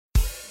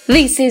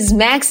This is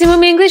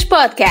Maximum English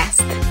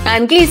Podcast.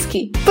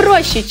 Английский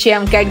проще,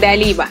 чем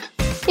когда-либо.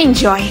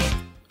 Enjoy!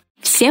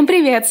 Всем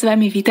привет, с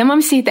вами Вита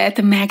Мамсита,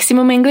 это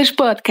Maximum English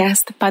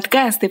Podcast.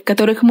 Подкасты, в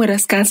которых мы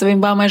рассказываем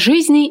вам о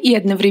жизни и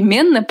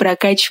одновременно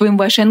прокачиваем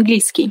ваш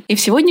английский. И в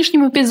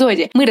сегодняшнем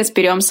эпизоде мы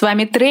разберем с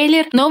вами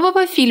трейлер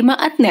нового фильма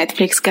от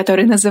Netflix,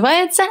 который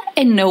называется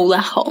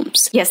Энола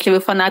Холмс. Если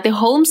вы фанаты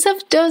Холмсов,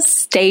 то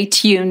stay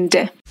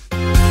tuned.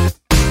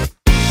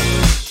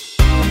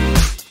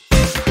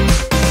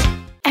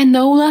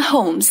 Энола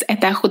Холмс —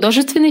 это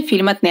художественный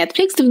фильм от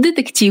Netflix в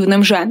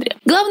детективном жанре.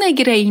 Главная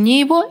героиня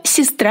его —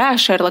 сестра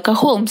Шерлока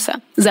Холмса.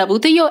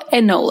 Зовут ее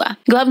Энола.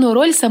 Главную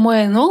роль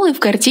самой Энолы в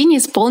картине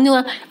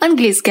исполнила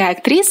английская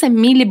актриса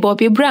Милли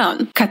Бобби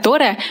Браун,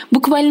 которая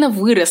буквально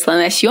выросла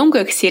на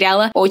съемках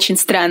сериала «Очень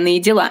странные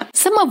дела».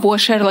 Самого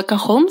Шерлока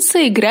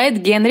Холмса играет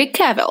Генри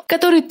Кавилл,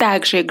 который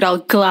также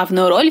играл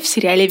главную роль в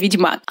сериале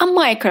 «Ведьмак». А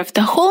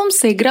Майкрофта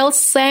Холмса играл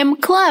Сэм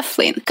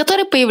Клафлин,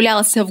 который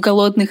появлялся в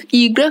 «Голодных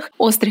играх»,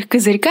 «Острых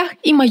козырьках»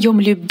 и моем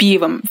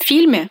любимом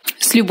фильме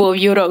 «С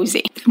любовью,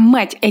 Рози».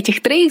 Мать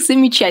этих троих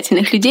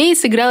замечательных людей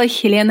сыграла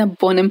Хелена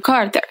Бонем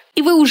Картер.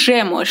 И вы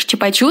уже можете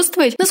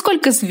почувствовать,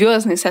 насколько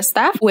звездный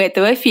состав у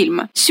этого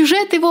фильма.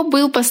 Сюжет его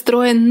был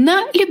построен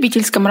на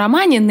любительском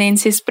романе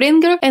Нэнси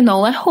Спрингер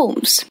 «Энола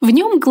Холмс». В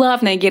нем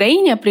главная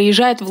героиня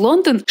приезжает в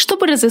Лондон,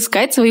 чтобы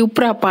разыскать свою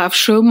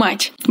пропавшую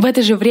мать. В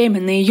это же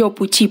время на ее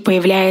пути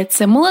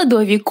появляется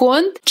молодой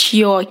виконт,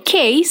 чье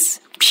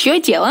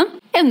дело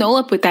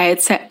Энола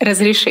пытается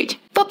разрешить.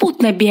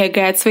 Попутно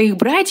бегая от своих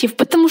братьев,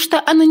 потому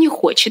что она не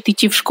хочет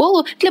идти в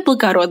школу для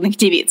благородных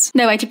девиц.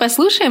 Давайте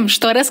послушаем,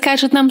 что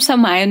расскажет нам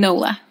сама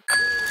Энола.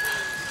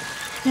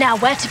 Now,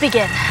 where to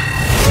begin?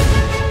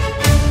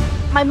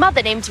 My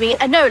mother named me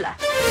Enola,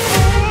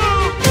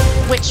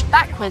 which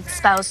backwards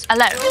spells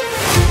alone.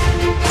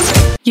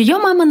 Ее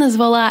мама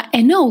назвала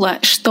Энола,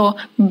 что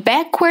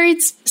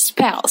backwards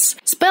spells.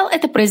 Spell —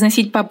 это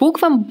произносить по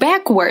буквам,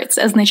 backwards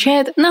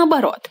означает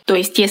наоборот. То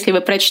есть, если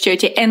вы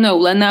прочтете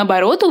Энола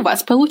наоборот, у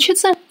вас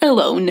получится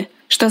alone,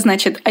 что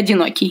значит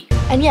одинокий.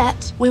 And yet,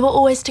 we were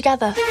always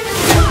together.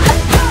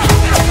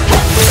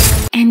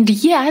 And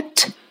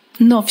yet,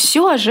 но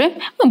все же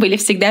мы были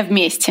всегда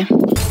вместе.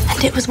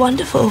 And it was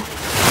wonderful.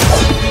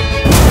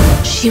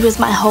 She was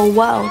my whole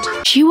world.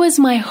 She was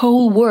my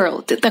whole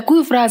world.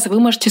 Такую фразу вы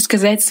можете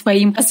сказать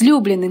своим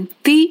возлюбленным.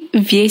 Ты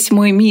весь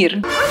мой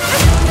мир.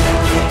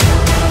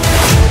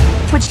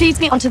 Which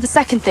leads me on to the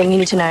second thing you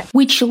need to know.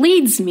 Which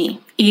leads me.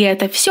 И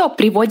это все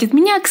приводит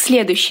меня к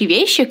следующей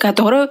вещи,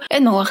 которую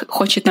Энола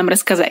хочет нам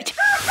рассказать.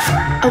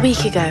 A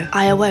week ago,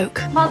 I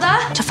awoke, Mother,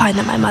 to find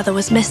that my mother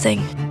was missing.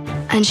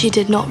 And she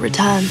did not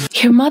return.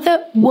 Her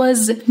mother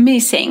was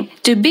missing.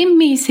 To be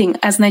missing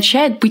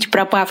означает быть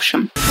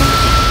пропавшим.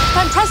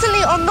 I'm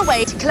presently on the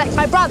way to collect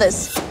my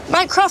brothers,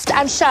 Mycroft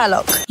and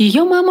Sherlock.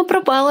 Ее мама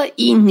пропала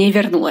и не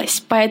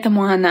вернулась,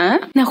 поэтому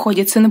она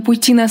находится на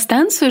пути на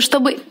станцию,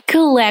 чтобы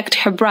collect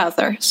her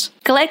brothers.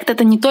 Collect —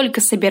 это не только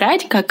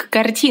собирать, как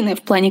картины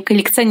в плане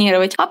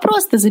коллекционировать, а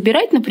просто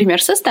забирать,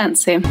 например, со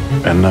станции.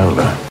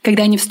 Энола.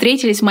 Когда они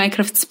встретились,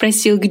 Майкрофт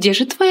спросил: «Где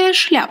же твоя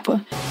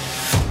шляпа?»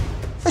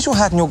 Where's your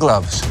hat and your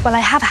gloves? Well,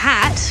 I have a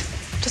hat.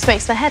 Just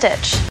makes my head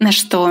itch. На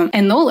что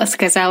Энола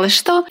сказала,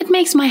 что it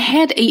makes my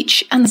head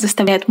itch. Она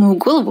заставляет мою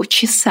голову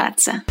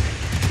чесаться.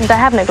 And I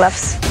have no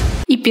gloves.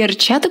 И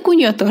перчаток у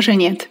нее тоже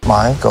нет.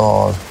 My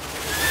God.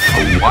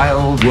 A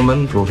wild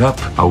woman brought up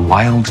a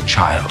wild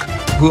child.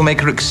 Who will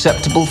make her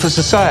acceptable for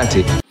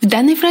society? В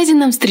данной фразе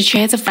нам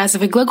встречается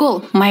фразовый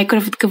глагол.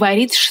 Майкрофт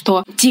говорит,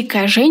 что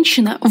дикая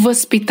женщина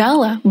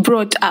воспитала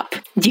brought up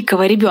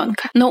дикого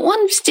ребенка. Но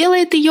он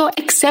сделает ее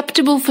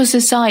acceptable for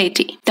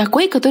society,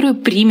 такой, которую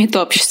примет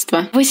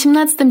общество. В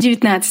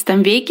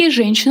 18-19 веке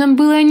женщинам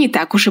было не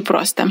так уж и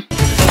просто.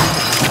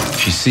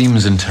 She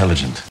seems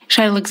intelligent.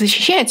 Шерлок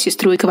защищает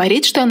сестру и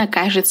говорит, что она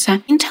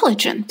кажется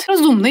intelligent,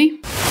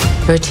 разумной.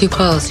 There are two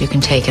paths you can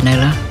take,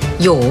 Enola.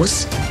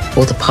 Yours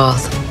or the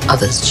path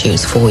others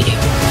choose for you.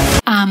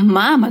 А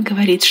мама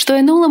говорит, что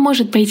Энола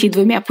может пойти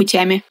двумя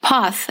путями.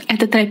 Path —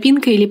 это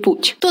тропинка или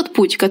путь. Тот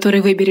путь,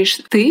 который выберешь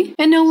ты,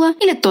 Энола,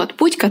 или тот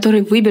путь,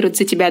 который выберут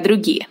за тебя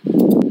другие.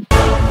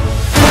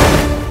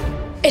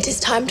 It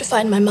is time to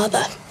find my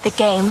mother. The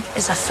game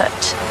is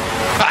afoot.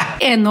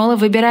 Энола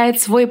выбирает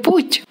свой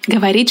путь.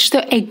 Говорит, что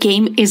a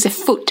game is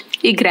afoot.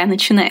 Игра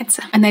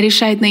начинается. Она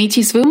решает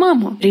найти свою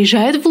маму.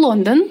 Приезжает в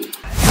Лондон.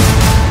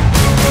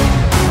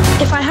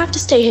 If I have to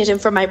stay hidden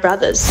from my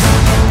brothers,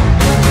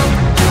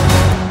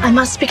 I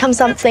must become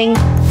something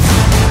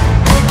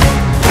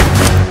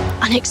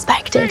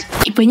unexpected.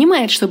 И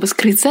понимает, чтобы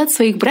скрыться от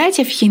своих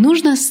братьев, ей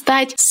нужно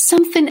стать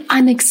something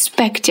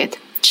unexpected.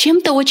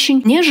 Чем-то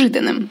очень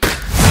неожиданным.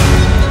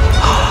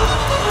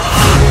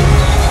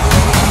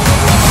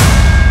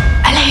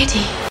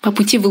 По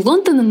пути в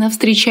Лондон она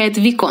встречает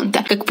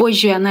виконта, как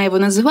позже она его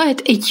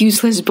называет a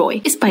useless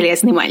boy,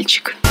 бесполезный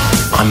мальчик.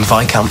 I'm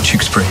Viscount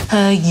Tewkesbury.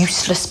 A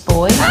useless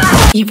boy.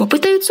 Его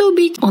пытаются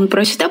убить, он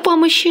просит о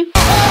помощи.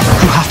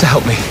 You have to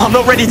help me. I'm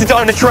not ready to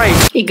die on a train.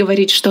 И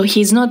говорит, что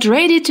he's not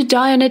ready to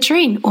die on a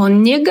train.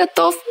 Он не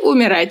готов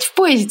умирать в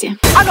поезде.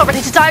 I'm not ready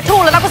to die at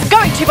all, and I wasn't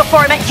going to before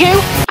I met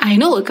you. А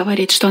Энола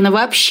говорит, что она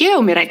вообще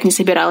умирать не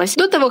собиралась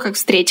до того, как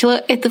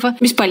встретила этого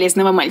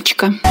бесполезного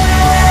мальчика.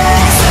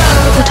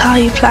 What are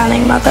you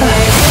planning, Mother?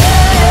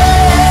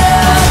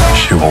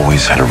 She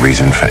always had a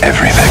reason for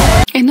everything.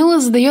 Энола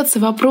задается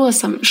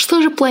вопросом,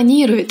 что же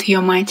планирует ее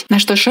мать, на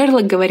что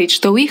Шерлок говорит,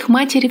 что у их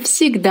матери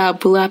всегда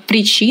была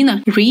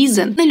причина,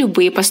 reason, на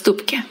любые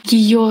поступки.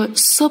 Ее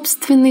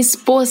собственный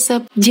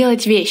способ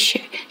делать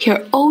вещи,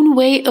 her own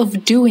way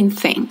of doing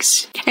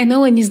things.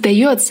 Энола не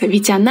сдается,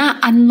 ведь она,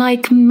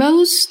 unlike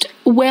most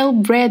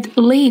well-bred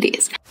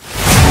ladies,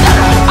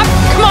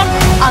 Come on!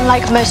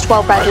 Unlike most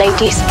well-bred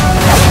ladies,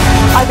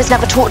 I was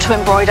never taught to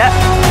embroider.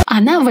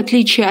 она, в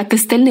отличие от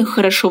остальных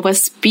хорошо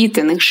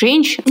воспитанных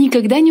женщин,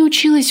 никогда не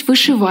училась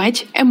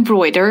вышивать,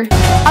 embroider.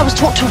 I was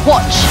taught to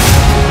watch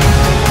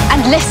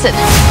and listen.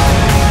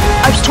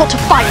 I was taught to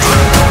fight.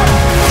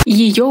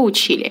 Ее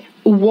учили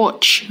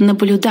watch,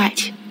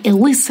 наблюдать, и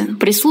listen,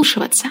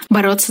 прислушиваться,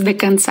 бороться до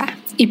конца.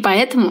 И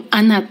поэтому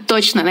она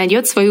точно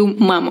найдет свою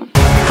маму.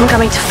 I'm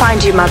coming to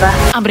find you, Mother.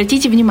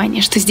 Обратите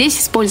внимание, что здесь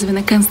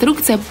использована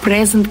конструкция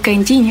present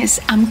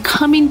continuous. I'm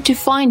coming to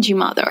find you,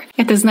 mother.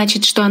 Это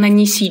значит, что она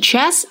не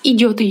сейчас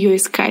идет ее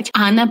искать,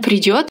 а она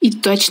придет и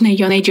точно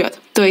ее найдет.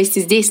 То есть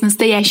здесь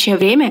настоящее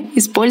время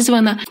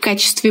использовано в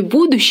качестве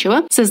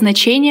будущего со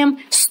значением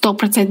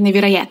 100%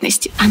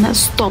 вероятности. Она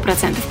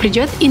 100%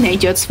 придет и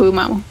найдет свою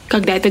маму.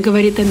 Когда это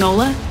говорит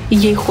Энола,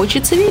 ей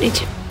хочется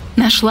верить.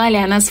 Нашла ли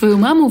она свою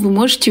маму, вы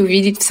можете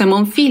увидеть в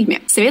самом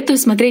фильме. Советую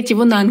смотреть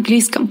его на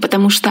английском,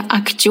 потому что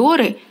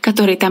актеры,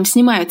 которые там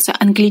снимаются,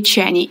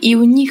 англичане, и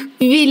у них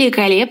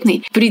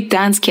великолепный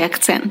британский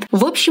акцент.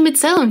 В общем и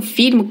целом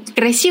фильм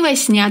красиво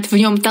снят, в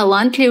нем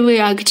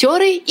талантливые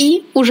актеры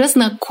и уже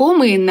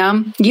знакомые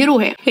нам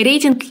герои.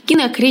 Рейтинг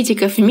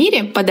кинокритиков в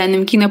мире, по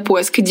данным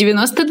Кинопоиск,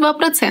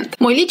 92%.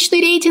 Мой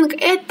личный рейтинг —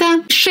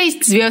 это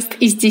 6 звезд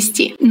из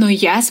 10. Но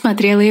я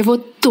смотрела его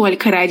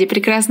только ради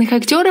прекрасных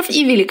актеров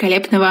и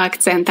великолепного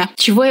акцента.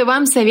 Чего я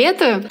вам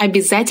советую?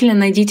 Обязательно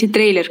найдите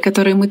трейлер,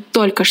 который мы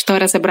только что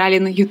разобрали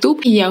на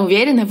YouTube, и я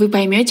уверена, вы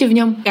поймете в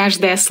нем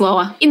каждое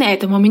слово. И на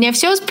этом у меня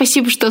все.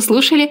 Спасибо, что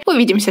слушали.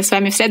 Увидимся с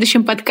вами в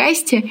следующем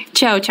подкасте.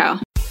 Чао-чао.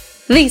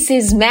 This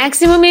is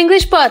Maximum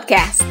English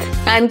Podcast.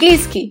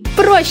 Английский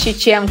проще,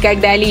 чем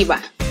когда-либо.